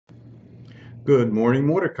Good morning,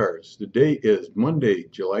 Motorcars. The day is Monday,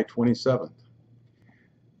 July 27th.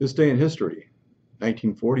 This day in history,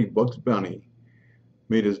 1940, Bugs Bunny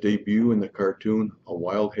made his debut in the cartoon A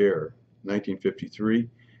Wild Hare. 1953,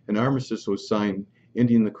 an armistice was signed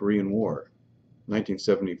ending the Korean War.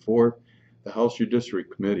 1974, the House Judiciary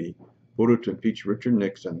Committee voted to impeach Richard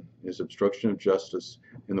Nixon in his obstruction of justice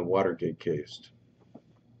in the Watergate case.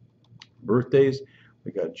 Birthdays,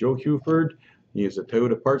 we got Joe Huford. He is a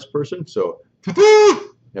Toyota parts person, so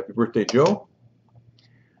happy birthday, Joe.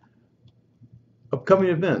 Upcoming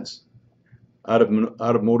events.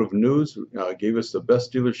 Automotive News gave us the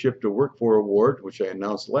Best Dealership to Work For award, which I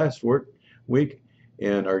announced last week,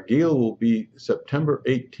 and our deal will be September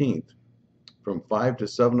 18th from 5 to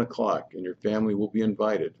 7 o'clock, and your family will be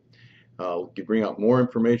invited. I'll bring out more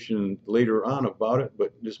information later on about it,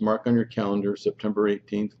 but just mark on your calendar September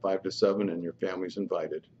 18th, 5 to 7, and your family's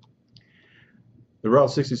invited. The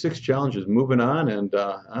Route 66 Challenge is moving on, and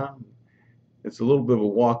it's a little bit of a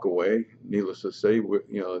walk away, needless to say.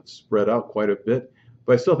 It's spread out quite a bit,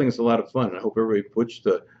 but I still think it's a lot of fun, and I hope everybody puts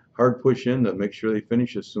the hard push in to make sure they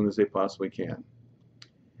finish as soon as they possibly can.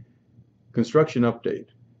 Construction update.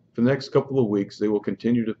 For the next couple of weeks, they will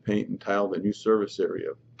continue to paint and tile the new service area.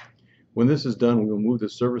 When this is done, we will move the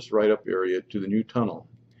service write-up area to the new tunnel,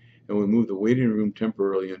 and we'll move the waiting room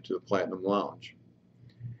temporarily into the Platinum Lounge.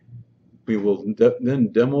 We will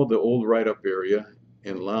then demo the old write-up area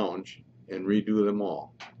and lounge and redo them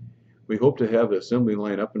all. We hope to have the assembly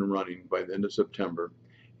line up and running by the end of September,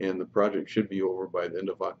 and the project should be over by the end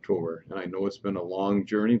of October. And I know it's been a long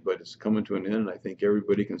journey, but it's coming to an end, and I think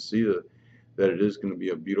everybody can see that it is going to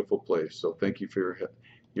be a beautiful place. So thank you for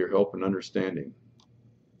your help and understanding.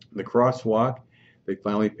 The crosswalk, they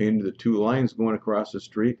finally painted the two lines going across the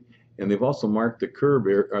street, and they've also marked the curb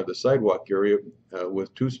area, or the sidewalk area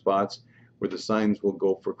with two spots where the signs will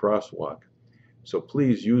go for crosswalk. So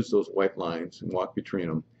please use those white lines and walk between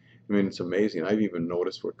them. I mean, it's amazing. I've even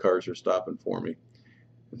noticed where cars are stopping for me.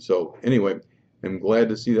 And so anyway, I'm glad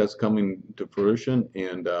to see that's coming to fruition,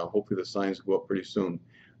 and hopefully the signs go up pretty soon.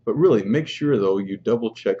 But really, make sure though you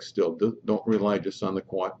double check still. Don't rely just on the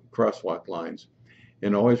crosswalk lines.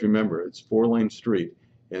 And always remember, it's 4-lane street,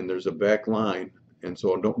 and there's a back line, and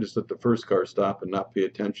so don't just let the first car stop and not pay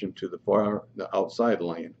attention to the outside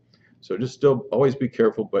lane. So just still always be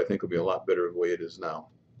careful, but I think it'll be a lot better the way it is now.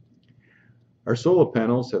 Our solar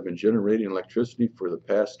panels have been generating electricity for the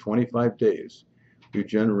past 25 days. We've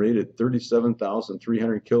generated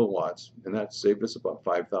 37,300 kilowatts, and that saved us about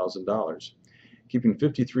 $5,000, keeping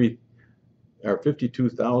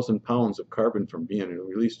 52,000 pounds of carbon from being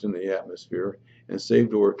released in the atmosphere, and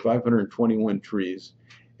saved over 521 trees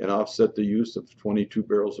and offset the use of 22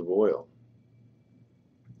 barrels of oil.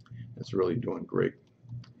 That's really doing great.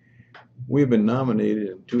 We have been nominated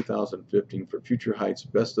in 2015 for Future Heights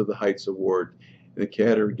Best of the Heights Award in the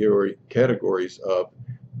categories of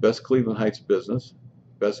Best Cleveland Heights Business,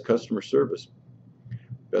 Best Customer Service,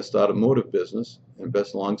 Best Automotive Business, and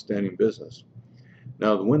Best Longstanding Business.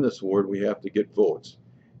 Now, to win this award, we have to get votes,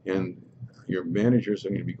 and your managers are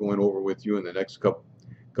going to be going over with you in the next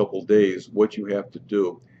couple days what you have to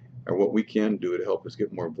do, or what we can do to help us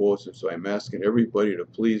get more votes. And so I'm asking everybody to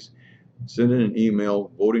please send in an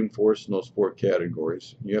email voting for us in those 4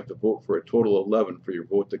 categories. You have to vote for a total of 11 for your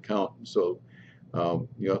vote to count, so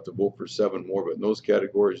you have to vote for 7 more. But in those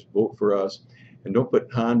categories, vote for us, and don't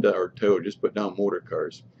put Honda or Toyota, just put down Motor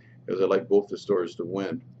Cars, because I'd like both the stores to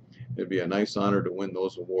win. It'd be a nice honor to win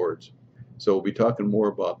those awards. So we'll be talking more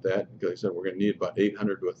about that. Like I said, we're going to need about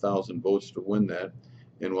 800 to 1,000 votes to win that,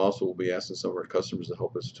 and we'll also be asking some of our customers to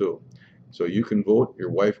help us too. So you can vote,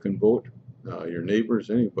 your wife can vote, your neighbors,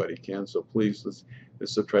 anybody can. So please, let's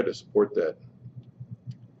try to support that.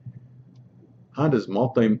 Honda's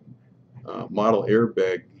multi-model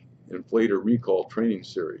airbag inflator recall training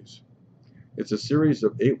series. It's a series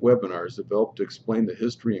of 8 webinars developed to explain the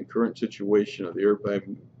history and current situation of the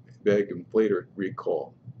airbag inflator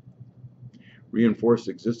recall, reinforce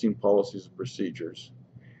existing policies and procedures,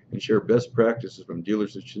 and share best practices from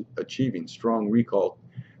dealers achieving strong recall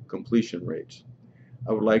completion rates.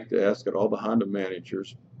 I would like to ask all the Honda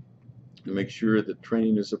managers to make sure that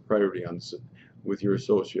training is a priority with your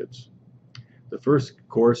associates. The first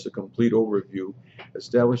course, a complete overview,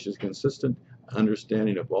 establishes consistent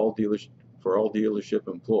understanding of for all dealership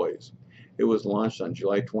employees. It was launched on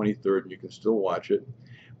July 23rd, and you can still watch it.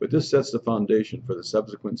 But this sets the foundation for the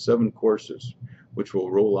subsequent 7 courses, which will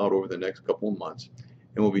roll out over the next couple of months,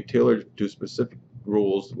 and will be tailored to specific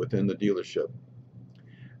rules within the dealership.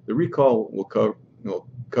 The recall will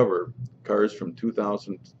cover cars from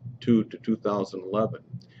 2002 to 2011.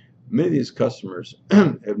 Many of these customers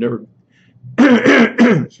have never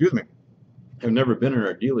excuse me, have never been in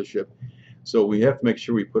our dealership, so we have to make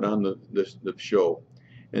sure we put on the show.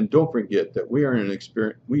 And don't forget that we are in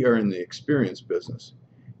the experience business.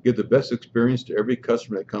 Give the best experience to every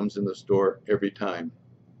customer that comes in the store every time.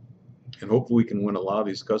 And hopefully we can win a lot of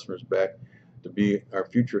these customers back to be our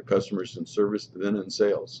future customers in service, then in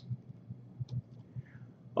sales.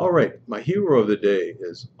 All right, my hero of the day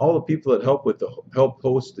is all the people that helped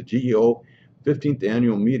host the GEO 15th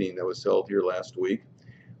annual meeting that was held here last week.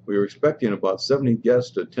 We were expecting about 70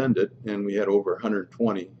 guests to attend it, and we had over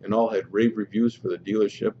 120, and all had rave reviews for the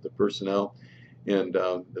dealership, the personnel, and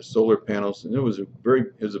the solar panels, and it was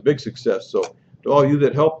a big success. So to all you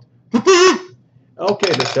that helped,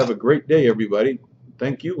 okay, let's have a great day, everybody.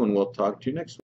 Thank you, and we'll talk to you next week.